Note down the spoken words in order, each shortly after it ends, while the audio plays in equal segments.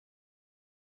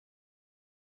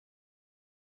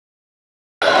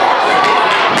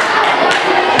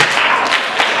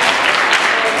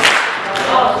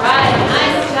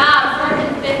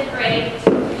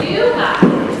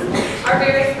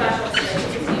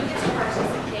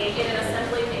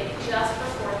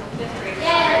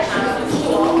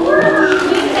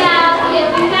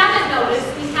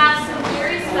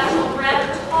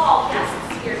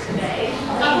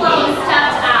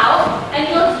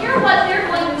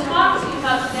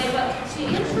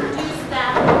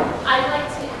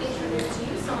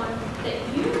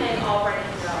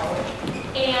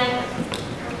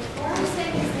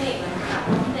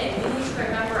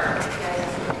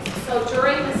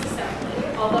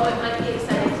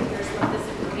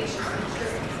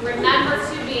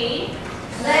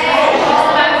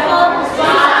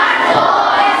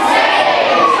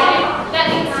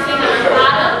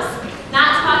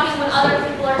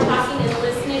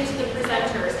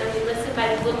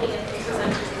as looking at the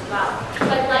presenters as well. So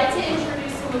I'd like to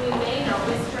introduce someone you may know,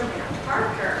 Mr. Matt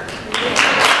Parker.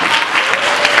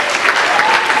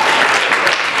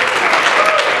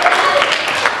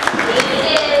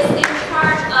 He is in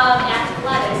charge of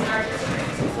athletics in our district.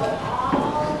 So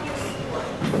all the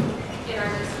sports in our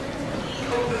district, he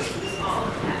oversees all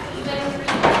of that. Even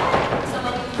relay. Some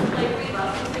of you play relay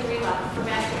for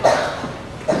basketball.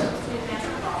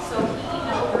 So he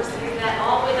oversees that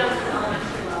all the way down to the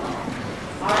elementary level.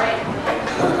 All right.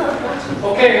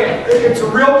 Okay, it's a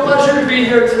real pleasure to be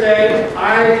here today.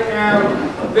 I am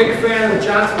a big fan of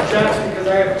Johnson & Johnson because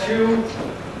I have two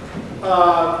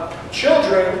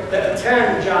children that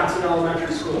attend Johnson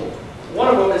Elementary School. One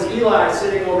of them is Eli,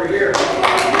 sitting over here.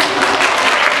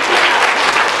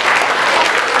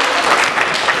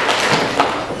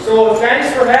 So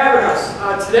thanks for having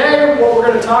us. Today what we're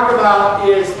going to talk about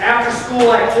is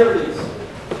after-school activities.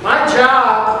 My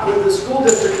job with the school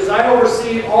district is I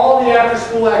oversee all the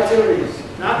after-school activities,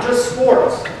 not just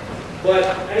sports, but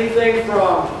anything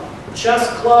from chess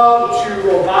club to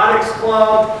robotics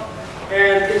club.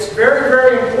 And it's very,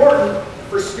 very important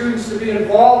for students to be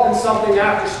involved in something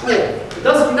after school. It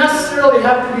doesn't necessarily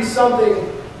have to be something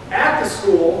at the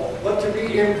school, but to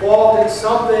be involved in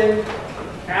something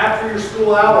after your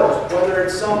school hours, whether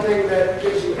it's something that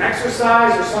gives you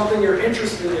exercise or something you're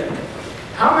interested in.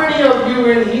 How many of you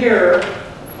in here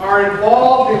are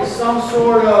involved in some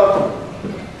sort of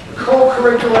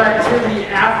co-curricular activity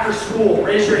after school?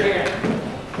 Raise your hand.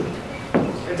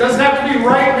 It doesn't have to be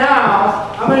right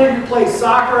now. How many of you play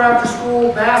soccer after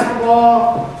school,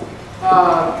 basketball,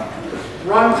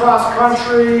 run cross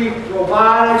country,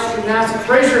 robotics, gymnastics?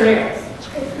 Raise your hand.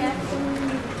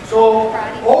 So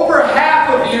over half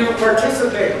of you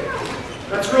participate.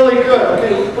 That's really good.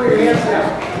 Okay, you can put your hands down.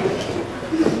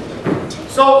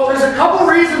 So there's a couple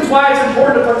reasons why it's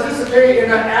important to participate in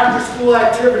an after-school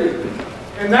activity.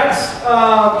 And that's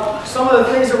some of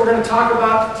the things that we're going to talk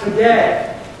about today.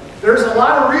 There's a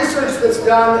lot of research that's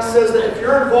done that says that if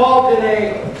you're involved in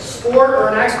a sport or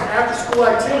an after-school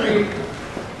activity,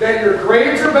 that your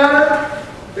grades are better,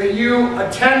 that you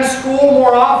attend school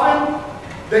more often,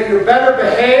 that you're better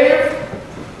behaved,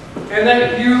 and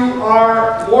that you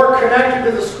are more connected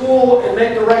to the school and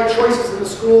make the right choices in the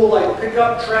school, like pick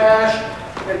up trash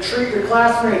and treat your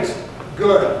classmates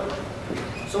good.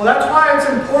 So that's why it's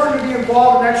important to be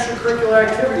involved in extracurricular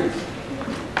activities.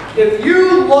 If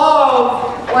you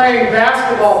love playing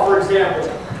basketball, for example,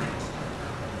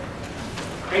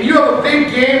 and you have a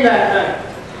big game that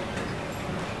night,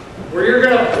 where you're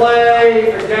going to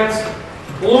play against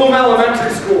Bloom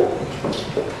Elementary School,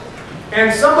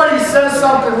 and somebody says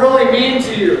something really mean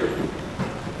to you,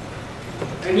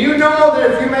 and you know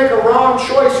that if you make a wrong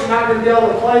choice, you're not going to be able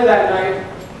to play that night,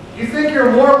 you think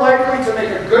you're more likely to make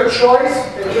a good choice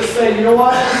and just say, you know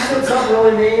what, you said something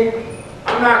really mean,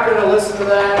 I'm not going to listen to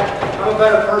that, I'm a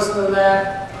better person than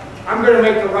that, I'm going to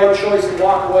make the right choice and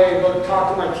walk away and go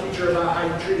talk to my teacher about how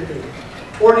you treated me.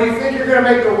 Or do you think you're going to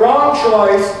make the wrong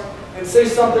choice and say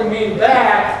something mean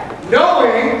back,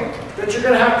 knowing that you're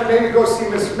going to have to maybe go see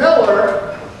Miss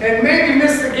Miller and maybe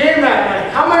miss the game that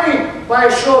night? How many, by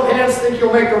a show of hands, think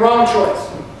you'll make the wrong choice?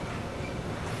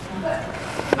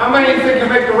 How many think you'll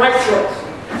make the right choice?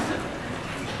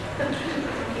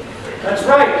 That's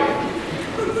right.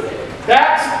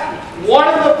 That's one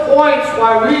of the points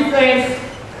why we think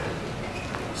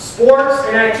sports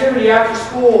and activity after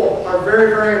school are very,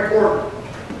 very important.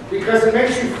 Because it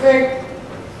makes you think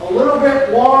a little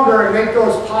bit longer and make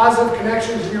those positive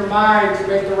connections in your mind to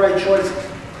make the right choices.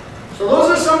 So those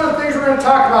are some of the things we're going to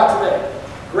talk about today.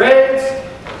 Grades,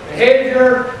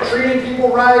 behavior, treating people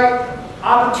right,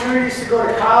 opportunities to go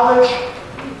to college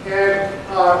and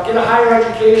get a higher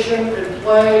education and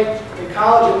play in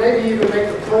college and maybe even make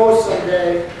the pros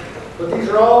someday. But these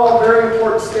are all very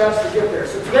important steps to get there.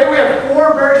 So today we have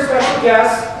 4 very special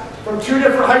guests from 2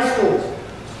 different high schools.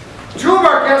 2 of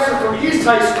our guests are from East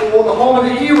High School, the home of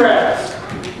the E-Rads.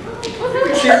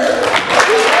 Cheers.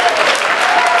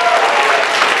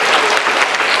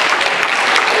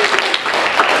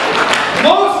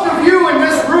 Most of you in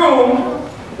this room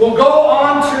will go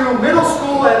on to middle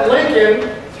school at Lincoln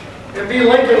and be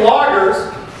Lincoln Loggers,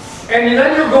 and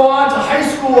then you'll go on to high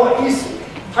school at East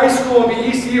High School and be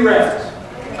East E-Rads.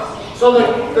 So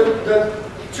the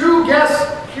 2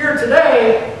 guests here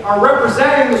today are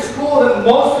representing the school that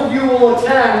most of you will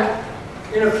attend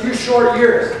in a few short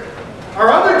years. Our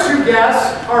other 2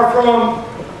 guests are from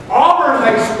Auburn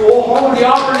High School, home of the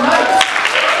Auburn Knights.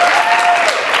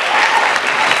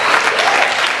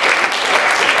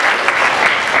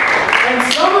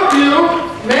 And some of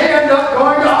you may end up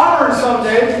going to Auburn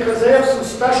someday because they have some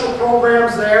special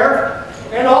programs there.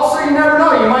 And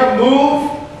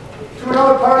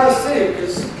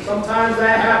times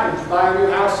that happens. You buy a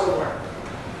new house somewhere.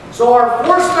 So our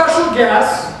 4 special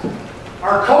guests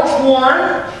are Coach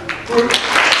Warren,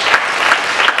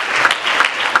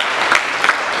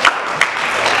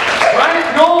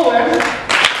 Bryant Nolan,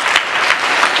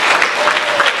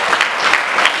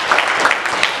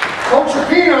 Coach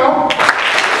Apino,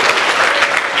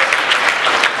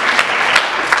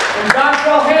 and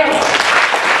Dontrell Hamlin.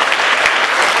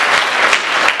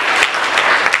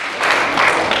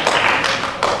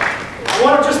 I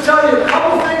want to just tell you a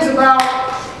couple things about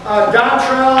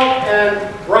Dontrell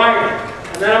and Bryant.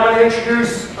 And then I'm going to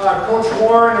introduce Coach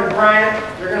Warren and Bryant.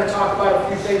 They're going to talk about a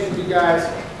few things with you guys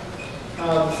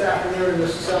this afternoon in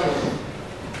this assembly.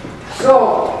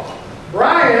 So,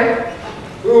 Bryant,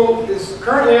 who is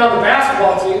currently on the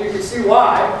basketball team, you can see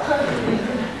why,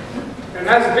 and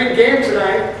has a big game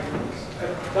tonight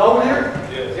at Belvedere?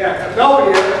 Yes. Yeah, at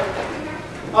Belvedere.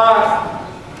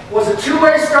 Was a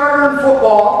 2-way starter in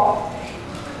football.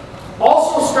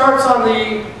 Also starts on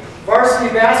the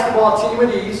varsity basketball team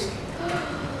at East.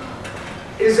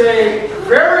 Is a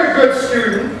very good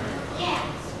student.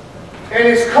 And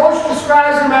his coach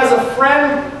describes him as a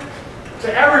friend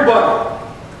to everybody.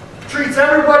 Treats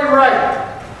everybody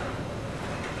right.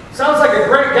 Sounds like a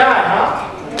great guy, huh?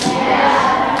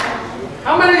 Yeah.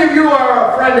 How many of you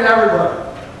are a friend to everybody?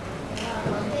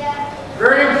 Yeah.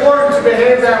 Very important to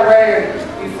behave that way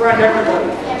and befriend everybody.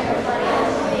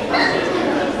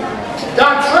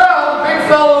 Dontrell, big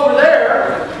fellow over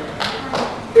there,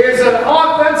 is an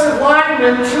offensive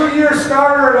lineman, 2-year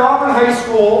starter at Auburn High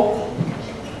School.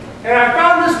 And I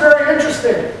found this very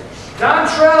interesting.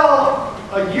 Dontrell,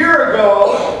 a year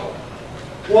ago,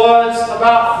 was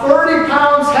about 30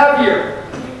 pounds heavier.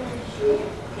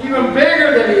 Even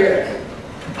bigger than he is.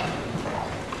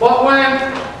 But when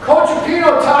Coach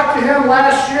Apino talked to him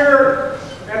last year,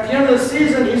 at the end of the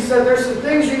season, he said, there's some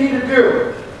things you need to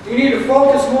do. You need to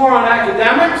focus more on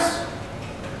academics.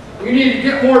 You need to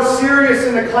get more serious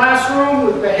in the classroom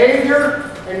with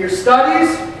behavior and your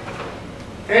studies.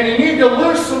 And you need to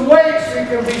lose some weight so you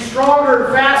can be stronger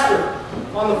and faster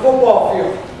on the football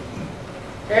field.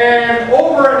 And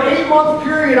over an 8-month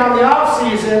period on the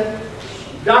off-season,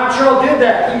 Dontrell did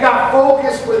that. He got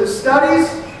focused with his studies.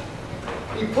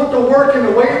 He put the work in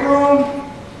the weight room.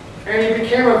 And he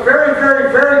became a very,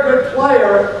 very, very good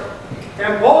player.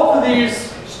 And both of these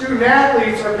student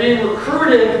athletes are being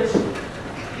recruited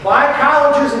by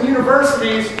colleges and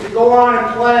universities to go on and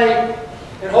play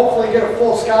and hopefully get a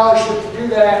full scholarship to do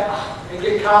that and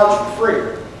get college for free.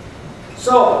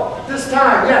 So, at this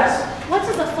time, yes? What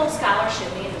does a full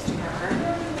scholarship mean, Mr. Parker?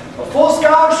 A full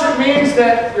scholarship means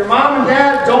that your mom and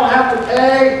dad don't have to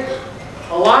pay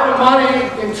a lot of money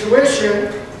in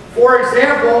tuition. For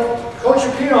example, Coach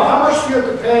Apino, how much do you have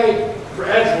to pay for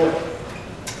Edgewood?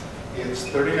 It's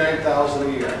 $39,000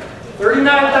 a year.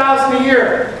 $39,000 a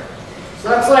year. So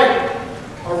that's like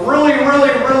a really,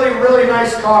 really, really, really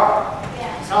nice car.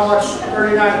 That's how much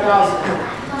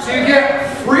 $39,000. So you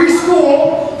get free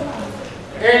school,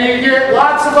 and you get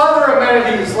lots of other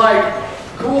amenities like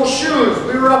cool shoes.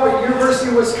 We were up at University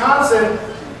of Wisconsin,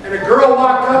 and a girl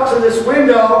walked up to this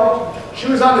window. She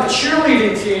was on the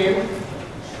cheerleading team,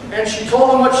 and she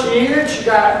told them what she needed. She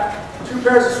got 2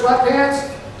 pairs of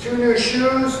sweatpants, 2 new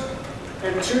shoes,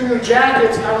 and 2 new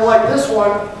jackets, kind of like this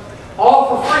one,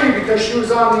 all for free because she was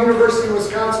on the University of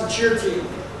Wisconsin cheer team,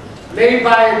 made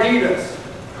by Adidas.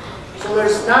 So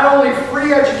there's not only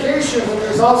free education, but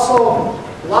there's also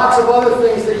lots of other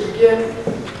things that you get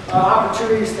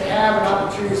opportunities to have and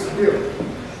opportunities to do.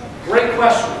 Great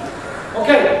question.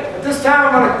 Okay, at this time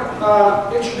I'm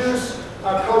going to introduce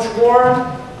Coach Warren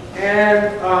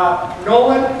and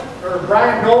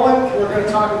Bryant Nolan. We're going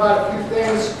to talk about a few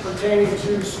things pertaining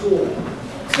to school.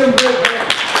 It's been good, man.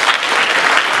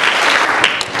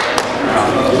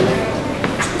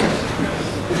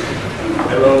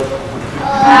 Hello.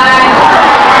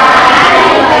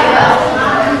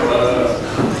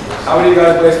 How many of you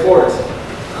guys play sports?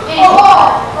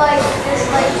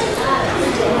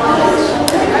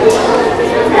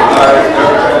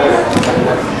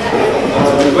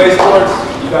 When you play sports,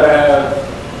 you gotta have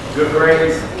good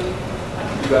grades,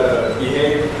 you gotta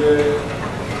behave good,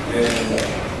 and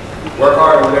work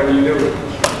hard whenever you do it.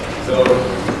 So,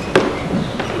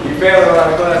 if you fail in a lot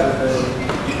of classes, then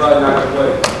you're probably not gonna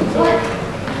play. So,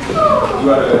 you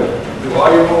gotta do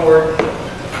all your homework,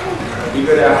 be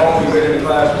good at home, be good in the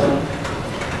classroom,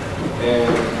 and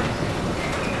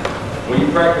when you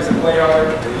practice and play hard,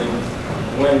 then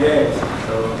you win games.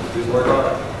 So just work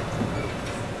hard.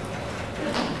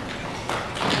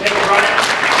 Thank you, Brian.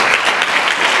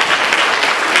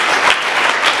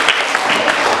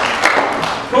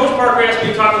 Coach Parker asked me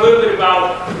to talk a little bit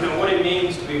about what it means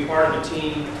part of a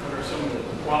team? What are some of the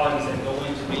qualities that go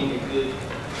into being a good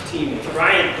teammate?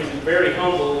 Ryan is a very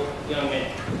humble young man,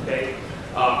 okay?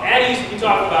 At East, we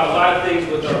talk about a lot of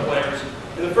things with our players.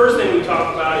 And the first thing we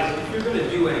talk about is if you're going to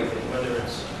do anything, whether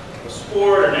it's a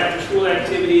sport or an after-school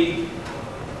activity,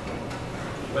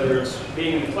 whether it's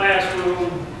being in the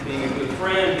classroom, being a good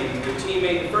friend, being a good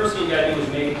teammate, the first thing you got to do is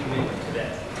make a commitment to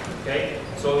that, okay?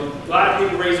 So a lot of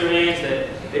people raise their hands that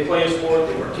they play a sport,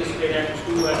 they participate in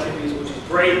after-school activities, which is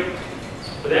great.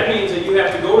 But that means that you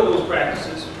have to go to those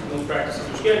practices, and those practices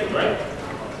are scheduled, right?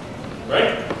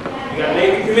 Right? You got to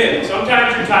make a commitment.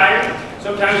 Sometimes you're tired,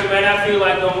 sometimes you might not feel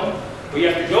like going, but you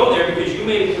have to go there because you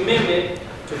made a commitment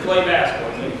to play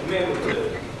basketball, you made a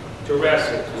commitment to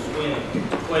wrestle, to swim,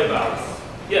 to play volleyball.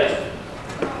 Yes.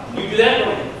 You do that,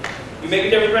 don't you? You make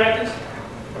it every practice?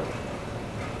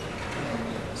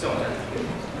 Sometimes.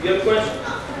 You have a question?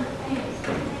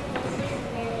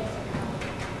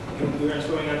 You're in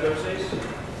swimming on Thursdays,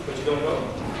 but you don't go?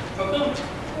 How come?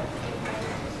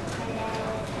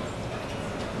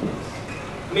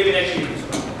 Maybe next year you can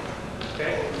swim.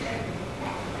 Okay?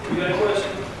 You got a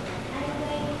question?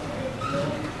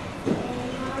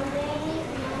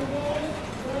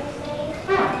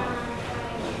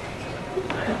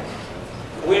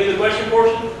 Are we into the question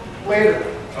portion? Later.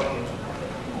 Okay.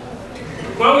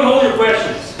 Why don't we hold your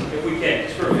questions, if we can,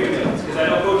 just for a few minutes, because I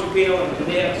know Coach Pino and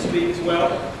they have to speak as well.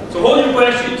 So hold your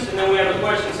questions, and then we have a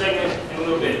question segment in a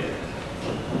little bit.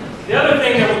 The other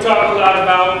thing that we talk a lot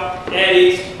about at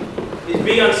East is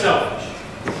be unselfish.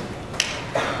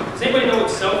 Does anybody know what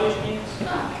selfish means?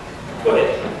 Go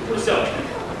ahead. What is selfish?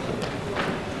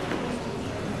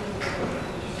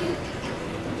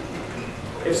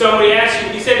 If somebody asks you,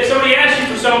 he said if somebody asks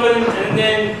you for something and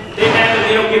then they have it,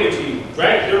 they don't give it to you,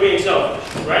 right? They're being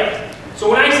selfish, right? So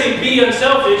when I say be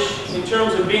unselfish in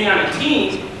terms of being on a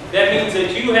team, that means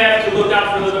that you have to look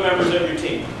out for the other members of your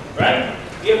team, right?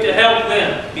 You have to help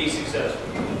them be successful.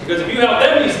 Because if you help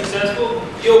them be successful,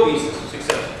 you'll be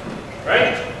successful,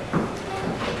 right?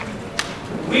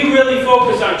 We really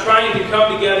focus on trying to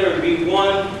come together and be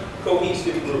one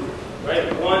cohesive group,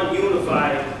 right? One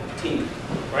unified team,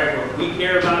 right? Where we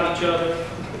care about each other,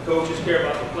 the coaches care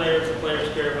about the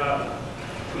players care about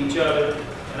each other,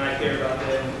 and I care about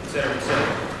them, etc.,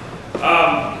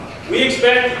 etc. We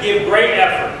expect to give great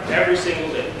effort every single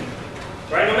day,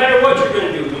 right? No matter what you're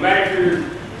going to do, no matter if you're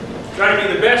trying to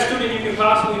be the best student you can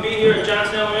possibly be here at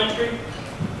Johnson Elementary,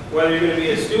 whether you're going to be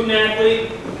a student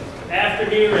athlete after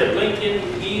here at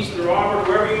Lincoln, East, or Auburn,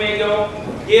 wherever you may go,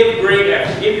 give great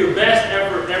effort. Give your best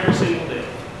effort every single day,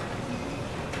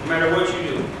 no matter what you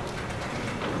do.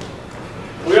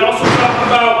 We also talk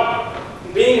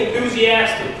about being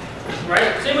enthusiastic,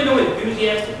 right? Does anybody know what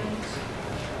enthusiastic means?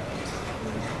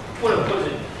 What is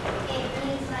it? It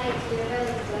means like you're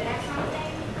really good at something.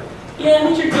 Yeah, it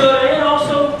means you're good, and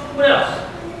also, what else?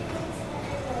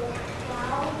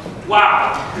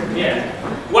 Wow.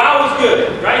 Yeah. Wow is good,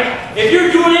 right? If you're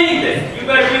doing anything, you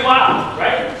better be wow,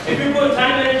 right? If you're putting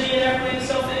time, energy, and effort into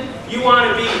something, you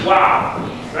want to be wow,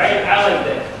 right? I like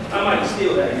that. I might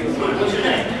steal that. What's your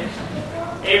name?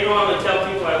 April, I'm going to tell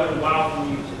people I learned wow from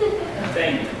you.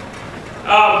 Thank you.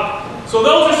 So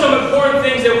those are some important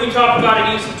things that we talk about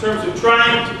at East in terms of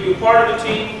trying to be a part of the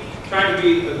team, trying to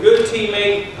be a good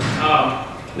teammate.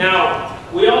 Now,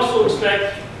 we also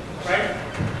expect, right,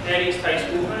 at East High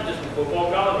School, not just with football,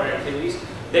 but all of our activities,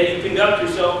 that you conduct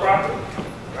yourself properly,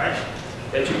 right?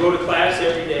 That you go to class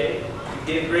every day, you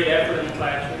give great effort in the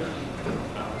classroom,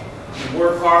 you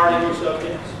work hard in your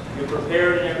subjects, you're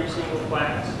prepared in every single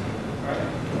class, right?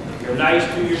 You're nice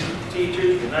to your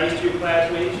teachers, you're nice to your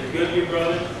classmates, you're good to your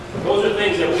brothers. Those are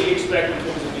things that we expect in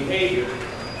terms of behavior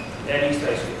at East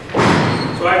High School.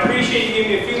 So I appreciate you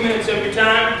giving me a few minutes of your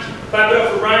time. Clap it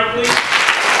up for Brian, please.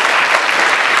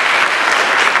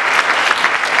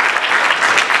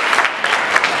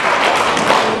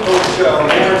 Coach,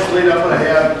 Lawrence, lead up and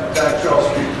ahead. Dr. Charles,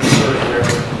 speak to the first there.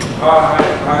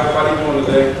 Hi, everybody doing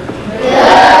today?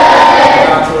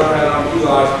 I'm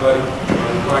Eli's buddy.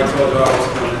 I told you I was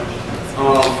coming.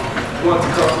 I want to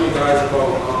talk to you guys about,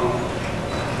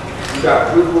 we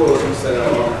got 3 rules we set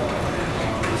up.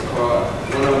 It's called,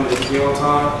 one of them is be on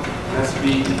time. That's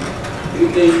be,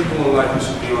 anything you do in life, you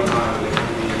should be on time with.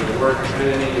 Your work,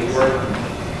 anything, your work,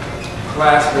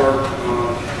 class work,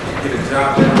 get a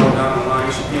job down the line,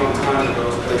 you should be on time at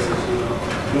those places, you know.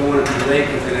 You don't want to be late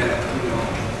because then that, you know,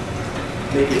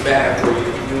 make it bad for you.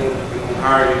 If you don't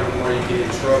hire you no more, you get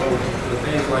in trouble,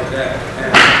 things like that.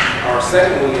 And our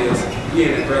second one is be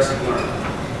an aggressive learner.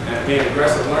 And being an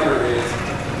aggressive learner is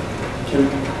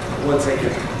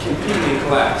compete in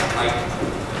class. Like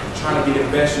trying to be the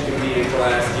best you can be in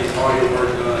class, get all your work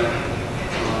done.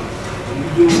 When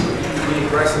you be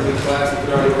aggressive in class and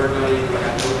get all your work done, you're going to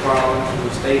have no problems.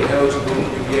 You'll stay eligible,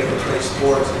 you'll be able to play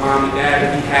sports. Mom and dad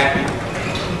will be happy.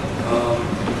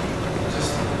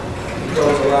 It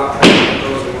goes a lot, it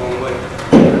goes a long way.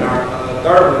 And our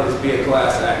third one is be a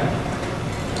class act.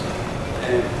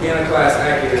 And being a class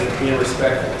act is being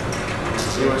respectful.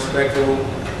 Being respectful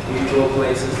when you go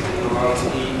places, out to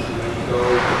eat, when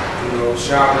you go,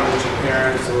 shopping with your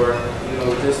parents, or,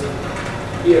 just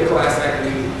be a class act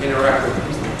and interact with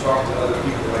people, talk to other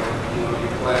people, like,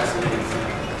 your classmates and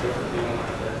different things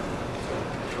like that.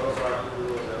 So those are our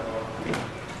rules at all.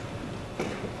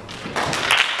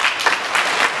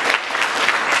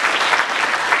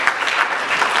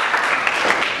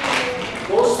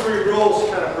 Those three rules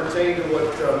kind of pertain to what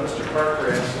Mr.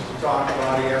 Parker asked us to talk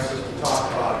about. He asked us to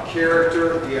talk about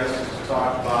character. He asked us to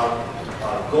talk about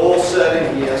goal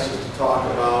setting. He asked us to talk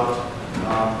about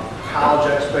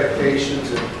college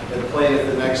expectations and playing at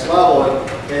the next level.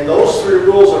 And those three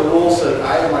rules are rules that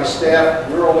I and my staff,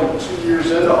 we're only 2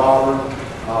 years into Auburn.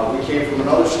 We came from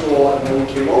another school, and when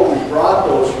we came over, we brought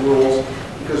those rules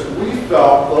because we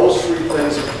felt those three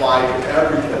things applied to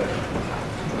everything.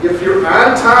 If you're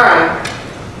on time,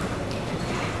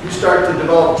 you start to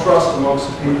develop trust amongst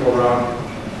the people around you.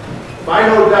 If I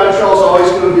know Don Shaw's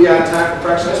always going to be on time for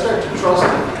practice, I start to trust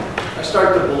him. I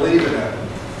start to believe in him.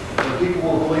 And people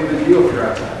will believe in you if you're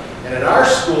on time. And at our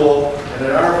school and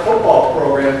at our football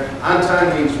program, on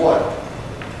time means what?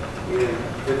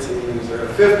 15 minutes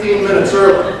early. 15 minutes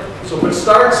early. So if it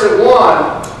starts at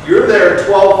 1, you're there at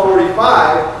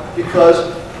 12:45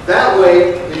 because that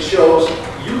way it shows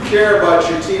you care about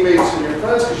your teammates and your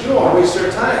friends because you don't want to waste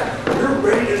their time. You're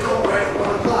ready to go right at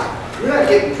 1 o'clock. You're not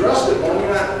getting dressed at 1.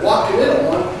 You're not walking in at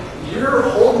 1. You're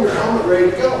holding your helmet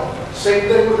ready to go. Same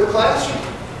thing with the classroom.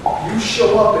 You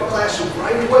show up at classroom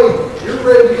right away. You're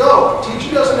ready to go.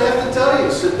 Teacher doesn't have to tell you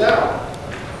to sit down.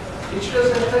 Teacher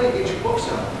doesn't have to tell you to get your books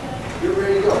out. You're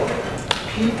ready to go.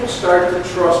 People start to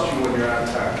trust you when you're on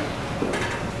time.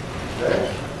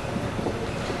 Okay?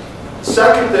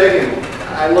 Second thing, and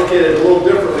I look at it a little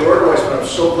differently organized, but I'm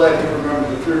so glad you remember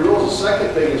the three rules. The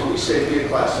second thing is we say be a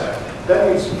class act. That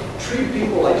means treat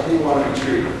people like you want to be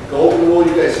treated. Golden rule,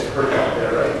 you guys have heard about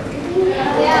that, right?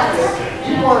 Yes.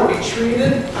 You want to be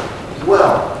treated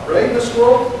well, right, in this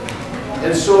world?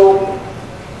 And so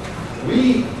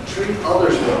we treat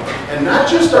others well. And not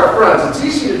just our friends. It's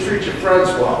easy to treat your friends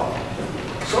well.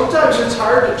 Sometimes it's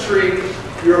hard to treat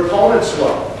your opponents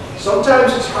well.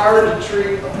 Sometimes it's hard to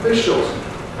treat officials,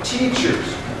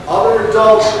 teachers, other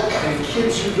adults, and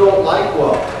kids you don't like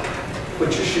well.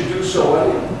 But you should do so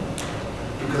anyway,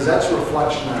 because that's a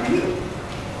reflection on you.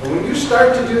 And when you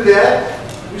start to do that,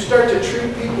 you start to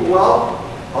treat people well,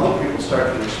 other people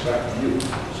start to respect you.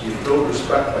 So you build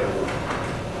respect by doing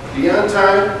it. Be on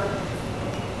time,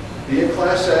 be a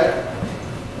class act,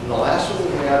 and the last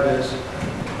one we have is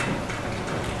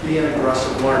be an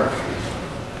aggressive learner.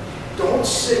 Don't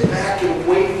sit back and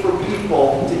wait for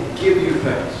people to give you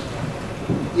things.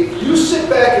 If you sit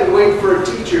back and wait for a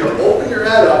teacher to open your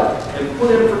head up and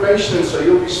put information in so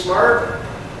you'll be smart,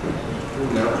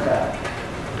 you'll never have it.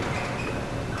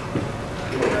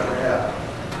 You'll never have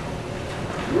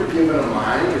it. You were given a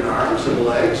mind and arms and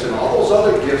legs and all those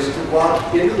other gifts to go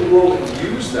out into the world and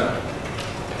use them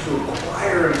to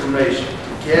acquire information,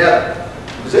 to gather.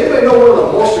 Does anybody know one of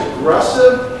the most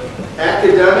aggressive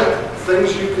academic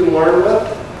things you can learn with?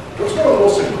 What's one of the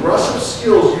most aggressive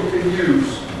skills you can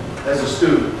use as a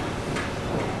student?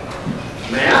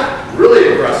 Math?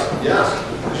 Really aggressive, yes.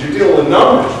 Because you're dealing with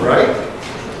numbers, right?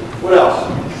 What else?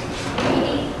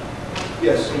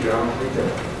 Yes, see, John, right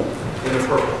there. In the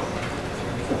purple.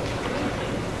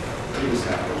 Please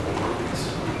have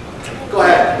it. Go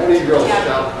ahead. One of you girls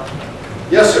shout.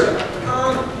 Yes, sir.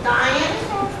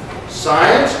 Science.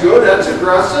 Science, good. That's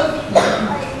aggressive.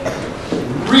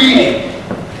 Reading.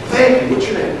 Thank you. What's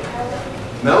your name?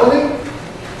 Melanie?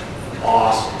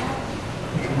 Awesome.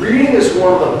 Reading is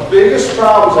one of the biggest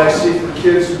problems I see for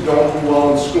kids who don't do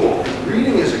well in school.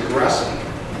 Reading is aggressive.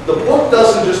 The book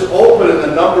doesn't just open and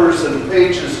the numbers and the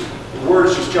pages, the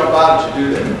words just jump out at you,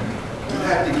 do they? You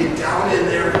have to get down in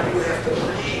there and you have to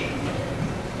read.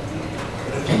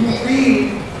 And if you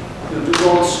read, you'll do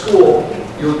well in school.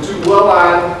 You'll do well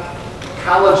on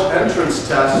college entrance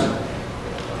tests,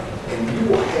 and you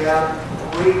will have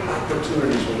great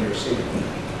opportunities when you're a senior.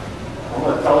 I'm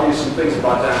going to tell you some things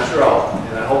about Don Trell,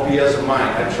 and I hope he has a mind.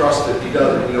 I trust that he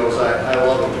does it. He knows I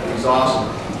love him. He's awesome.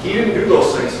 He didn't do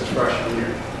those things his freshman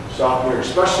year, sophomore year,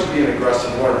 especially being an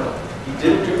aggressive learner. He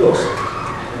didn't do those things.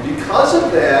 And because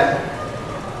of that,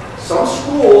 Some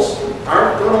schools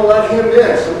aren't going to let him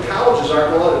in. Some colleges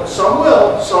aren't going to let him. Some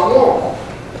will, some won't.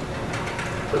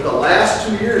 But the last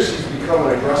 2 years, he's become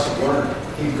an aggressive learner.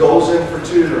 He goes in for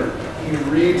tutoring. He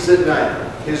reads at night.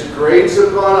 His grades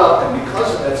have gone up, and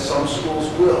because of that, some schools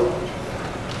will.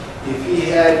 If he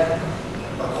had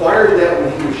acquired that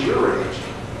when he was your age,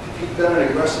 if he'd been an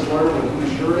aggressive learner when he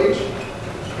was your age,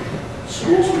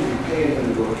 schools would be paying him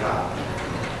to go to college.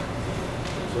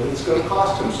 So it's going to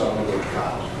cost him something to go to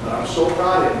college. But I'm so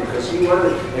proud of him because he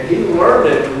learned it, and he learned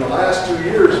it in the last 2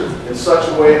 years in such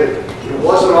a way that it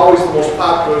wasn't always the most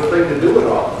popular thing to do it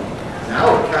all.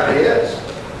 Now it kind of is.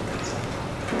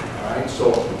 All right,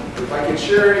 so if I can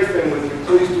share anything with you,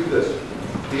 please do this.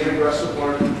 Be an aggressive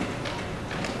learner.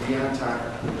 Be on time.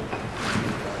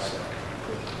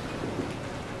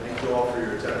 Thank you all for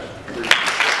your attention.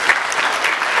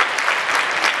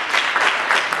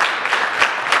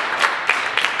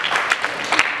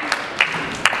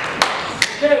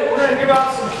 Okay, we're going to give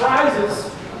out some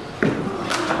prizes,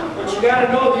 but you got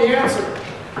to know the answer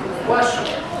to the question.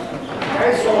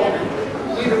 Okay, so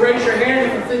you need to raise your hand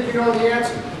if you think you know the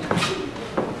answer.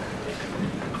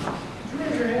 Did you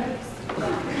raise your hand?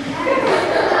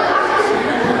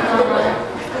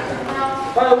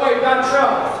 By the way,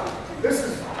 Dontrell, this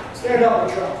is, stand up,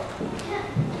 Dontrell.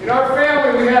 In our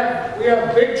family, we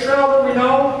have Big Trell that we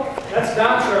know, that's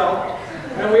Dontrell,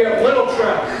 and we have Little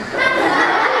Trell.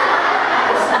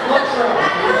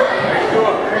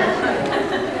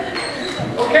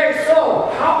 Okay, so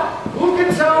who can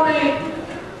tell me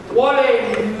what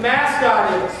a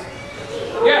mascot is?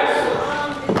 Yes.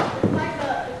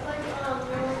 It's like we're on a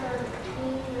team and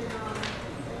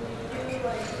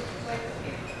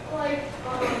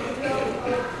you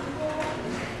people.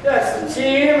 Yes, the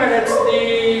team, and it's the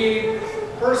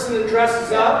person that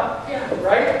dresses up,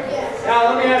 right? Yes. Now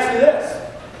let me ask you this.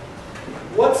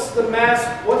 What's the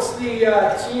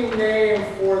team name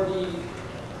for the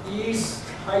East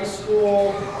High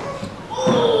School?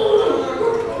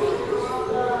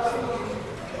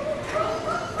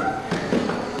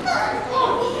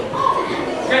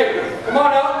 Okay, come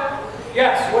on up.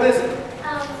 Yes, what is it?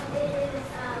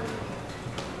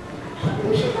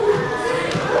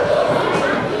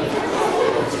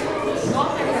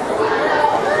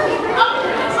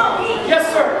 Yes,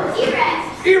 sir.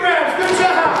 E-Rams, good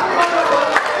job.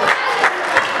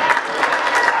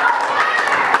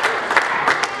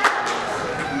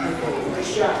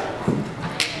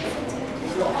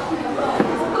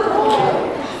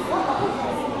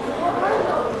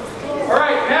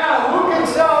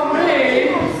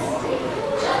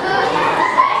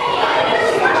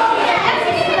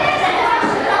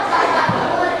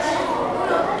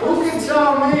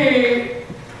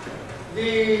 The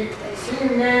team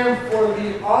name for the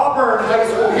Auburn High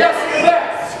School. Yes, the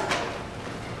best.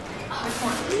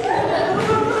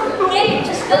 Hey,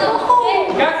 just go.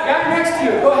 Guy next to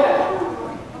you. Go ahead.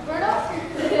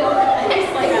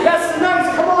 Yes, nice.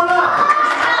 Come on up.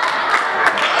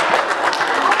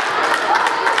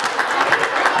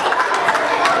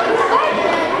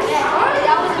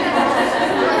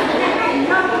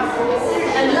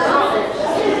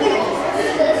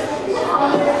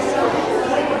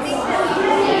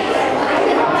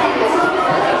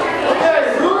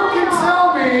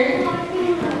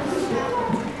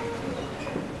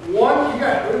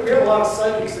 We have a lot of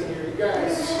psychics in here, you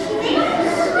guys.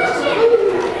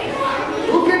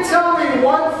 Who can tell me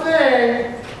one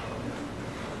thing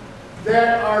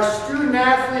that our student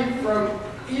athlete from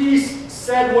East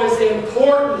said was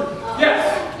important?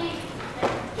 Yes.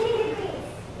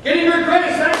 Getting good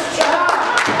grades. Nice job.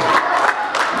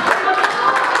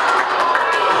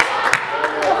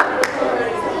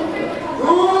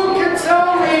 Who can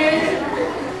tell me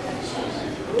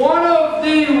one of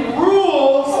the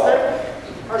rules that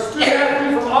our student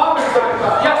athlete from Auburn talked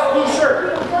about? Yes, blue shirt.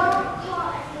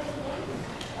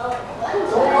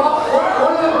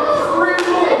 One of the 3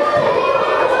 rules.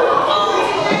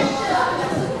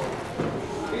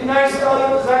 Be nice to other,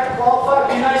 does that qualify?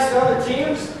 Be nice to other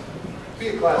teams? Be a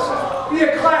class act. Be a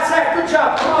class act. Good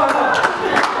job. Come on up.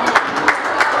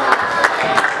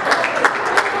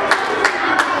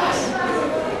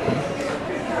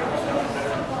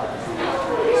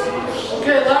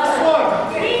 Okay, last one.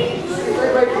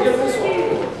 Everybody can get this one.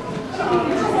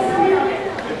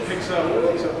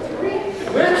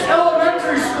 Which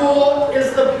elementary school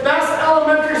is the best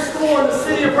elementary school in the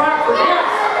city of Rockford? Yes.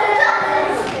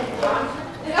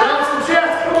 Johnson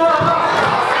Jets, come on up.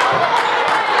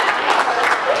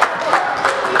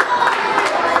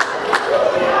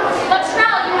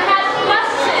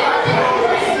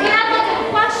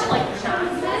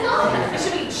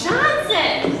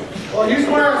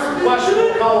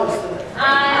 questionable colors today. I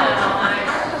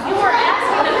know. You were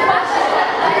asking the question.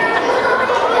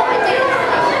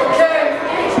 Okay,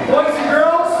 boys and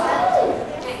girls,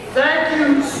 thank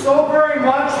you so very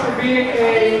much for being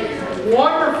a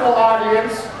wonderful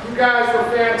audience. You guys were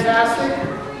fantastic.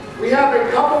 We have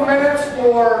a couple minutes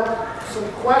for some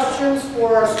questions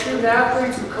for our student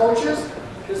athletes and coaches.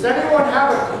 Does anyone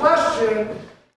have a question